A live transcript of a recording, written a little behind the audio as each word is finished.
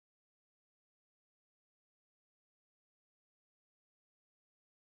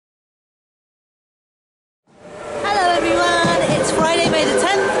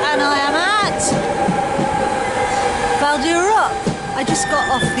just got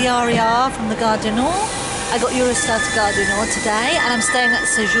off the RER from the Gare du Nord. I got Eurostar to Gare du Nord today, and I'm staying at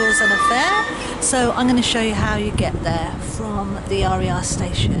Sejours and Affaires. So I'm going to show you how you get there from the RER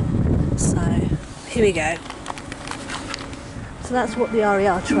station. So here we go. So that's what the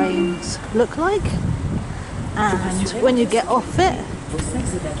RER trains look like. And when you get off it,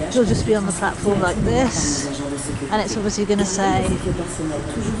 you'll just be on the platform like this, and it's obviously going to say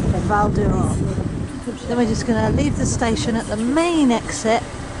Val D'Europe. Then we're just going to leave the station at the main exit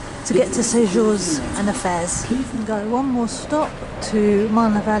to get to Sejours and Affaires. And go one more stop to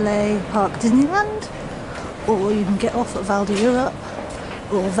Marne-la-Vallée Park Disneyland, or you can get off at Val D'Europe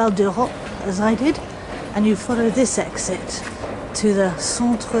or Val D'Europe as I did, and you follow this exit to the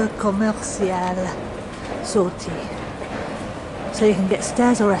Centre Commercial Sortie. So you can get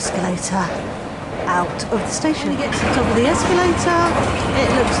stairs or escalator out of the station. When you get to the top of the escalator, it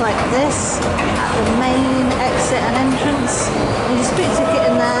looks like this at the main exit and entrance. You just put your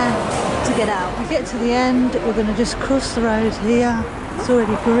ticket in there to get out. We get to the end, we're going to just cross the road here. It's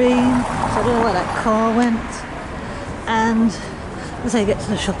already green, so I don't know where that car went. And as I get to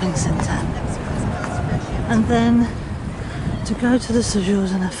the shopping centre. And then to go to the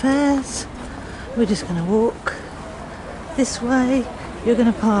Sejours and Affaires, we're just going to walk this way. You're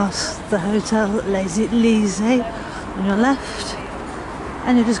going to pass the Hotel Les Élysées on your left,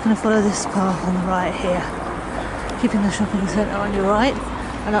 and you're just going to follow this path on the right here, keeping the shopping centre on your right,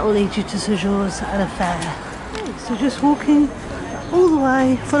 and that will lead you to Sejours and Affaires. So just walking all the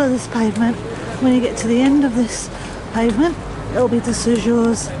way, follow this pavement. When you get to the end of this pavement, it'll be the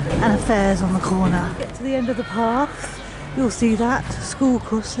Sejours and Affaires on the corner. Get to the end of the path, you'll see that school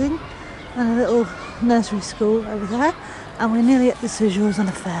crossing and a little nursery school over there, and we're nearly at the Sejours and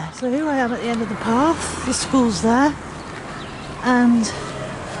Affaires. So here I am at the end of the path, the school's there, and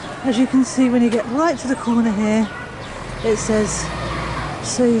as you can see when you get right to the corner here, it says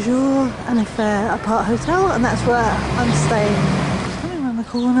Sejours and Affaires Apparthotel, and that's where I'm staying. Just coming around the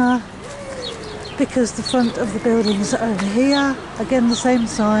corner because the front of the buildings are over here. Again, the same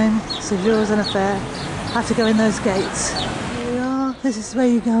sign, Sejours and Affaires. Have to go in those gates. Here we are, this is where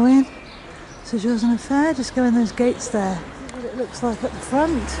you go in. Sejours and Affaires, just go in those gates there. This is what it looks like at the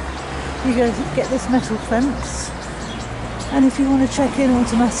front. You go get this metal fence, and if you want to check in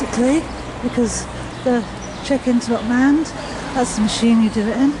automatically, because the check-in's not manned, that's the machine you do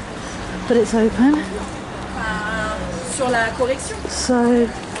it in, but it's open. Sur la correction. So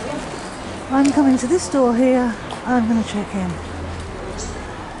I'm coming to this door here, I'm going to check in. As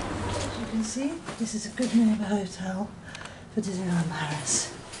you can see, this is a good neighbour hotel for Disneyland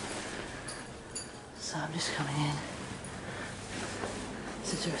Paris. So I'm just coming in.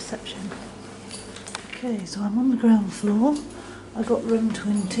 This is the reception. Okay, so I'm on the ground floor. I got room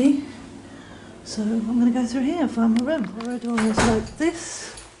 20. So I'm going to go through here and find my room. The corridor is like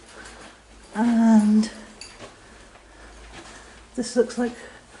this. And this looks like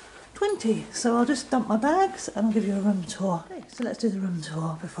 20. So I'll just dump my bags and I'll give you a room tour. Okay, so let's do the room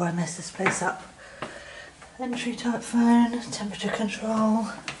tour before I mess this place up. Entry type phone, temperature control,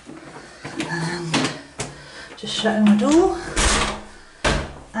 and just shutting my door.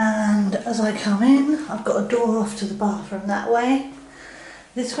 And as I come in, I've got a door off to the bathroom that way.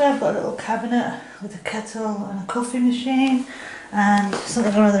 This way I've got a little cabinet with a kettle and a coffee machine and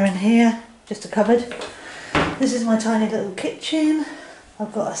something or other in here, just a cupboard. This is my tiny little kitchen.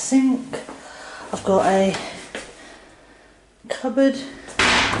 I've got a sink, I've got a cupboard,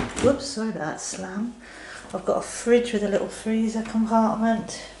 whoops, sorry about that slam. I've got a fridge with a little freezer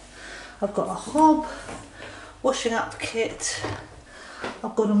compartment. I've got a hob, washing up kit.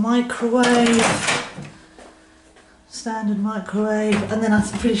 I've got a microwave, standard microwave, and then I'm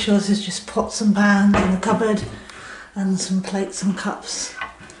pretty sure this is just pots and pans in the cupboard and some plates and cups,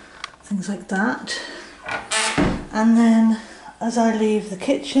 things like that. And then as I leave the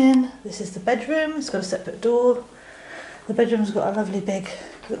kitchen, this is the bedroom. It's got a separate door. The bedroom's got a lovely big,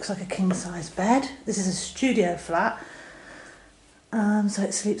 looks like a king-size bed. This is a studio flat, so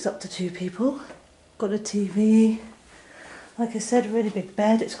it sleeps up to 2 people. Got a TV. Like I said, a really big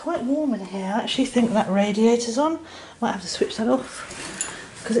bed. It's quite warm in here. I actually think that radiator's on. Might have to switch that off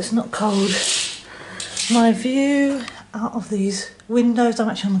because it's not cold. My view out of these windows, I'm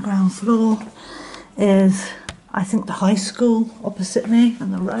actually on the ground floor, is I think the high school opposite me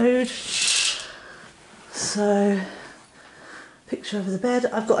and the road. So, picture over the bed.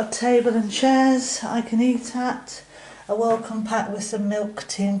 I've got a table and chairs I can eat at. A welcome pack with some milk,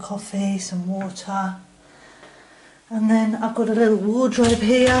 tea and coffee, some water. And then I've got a little wardrobe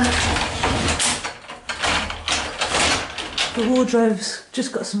here. The wardrobe's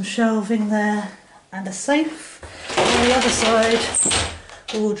just got some shelving there and a safe. On the other side,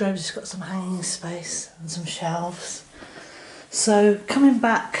 the wardrobe's just got some hanging space and some shelves. So coming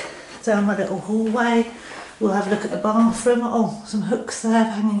back down my little hallway, we'll have a look at the bathroom. Oh, some hooks there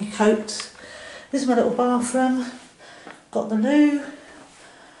for hanging your coats. This is my little bathroom. Got the loo.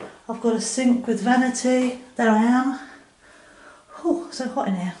 I've got a sink with vanity. There I am. Oh, so hot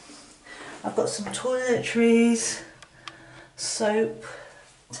in here. I've got some toiletries, soap,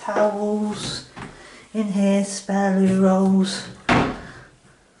 towels in here, spare loo rolls.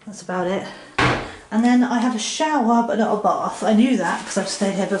 That's about it. And then I have a shower but not a bath. I knew that because I've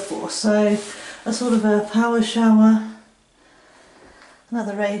stayed here before. So a sort of a power shower,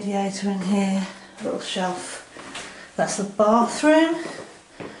 another radiator in here, a little shelf. That's the bathroom.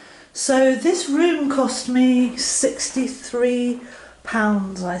 So this room cost me £63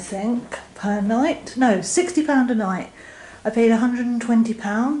 I think per night. No, £60 a night. I paid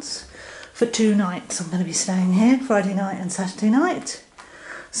 £120 for 2 nights. I'm going to be staying here Friday night and Saturday night.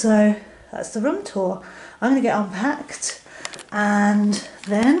 So that's the room tour. I'm going to get unpacked and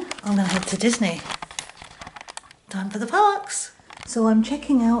then I'm going to head to Disney. Time for the parks. So I'm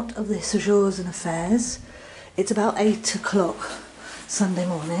checking out of the Sejours and Affaires. It's about 8 o'clock Sunday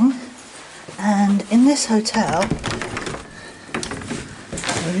morning, and in this hotel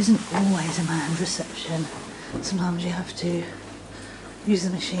there isn't always a manned reception. Sometimes you have to use the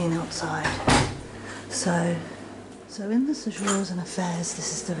machine outside. So in the Sejours and Affaires,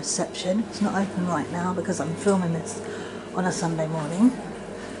 this is the reception. It's not open right now because I'm filming this on a Sunday morning.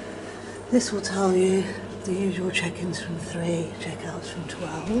 This will tell you the usual check-ins from 3, check-outs from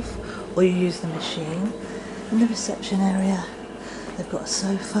 12, or you use the machine. In the reception area, they've got a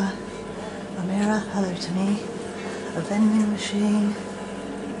sofa, a mirror, hello to me, a vending machine,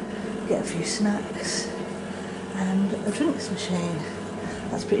 get a few snacks, and a drinks machine.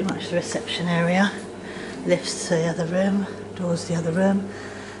 That's pretty much the reception area. Lifts to the other room, doors to the other room,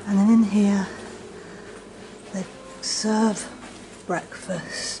 and then in here they serve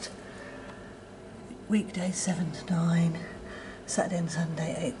breakfast. Weekdays 7 to 9, Saturday and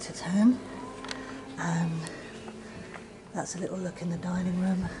Sunday 8 to 10, and that's a little look in the dining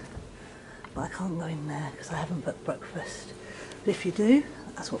room, but I can't go in there because I haven't booked breakfast. But if you do,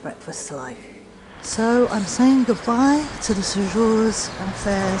 that's what breakfast's like. So I'm saying goodbye to the Sejours and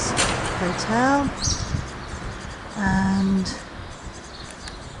Affaires Hotel, and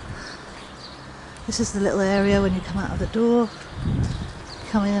this is the little area when you come out of the door,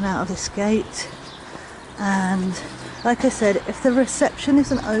 come in and out of this gate. And like I said, if the reception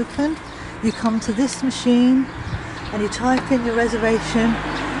isn't open, you come to this machine and you type in your reservation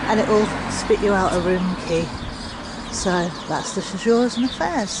and it will spit you out a room key. So that's the Sejours and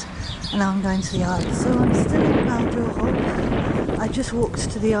Affaires. And now I'm going to the Aria. So I'm still in Val D'Europe. I just walked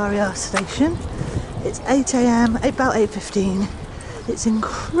to the Aria station. It's 8 AM, about 8:15. It's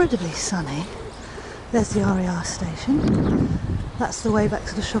incredibly sunny. There's the Aria station. That's the way back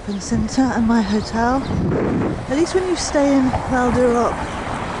to the shopping centre and my hotel. At least when you stay in Val D'Europe,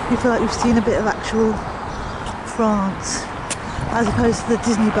 you feel like you've seen a bit of actual France, as opposed to the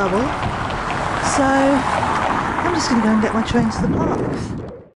Disney bubble. So I'm just going to go and get my train to the park.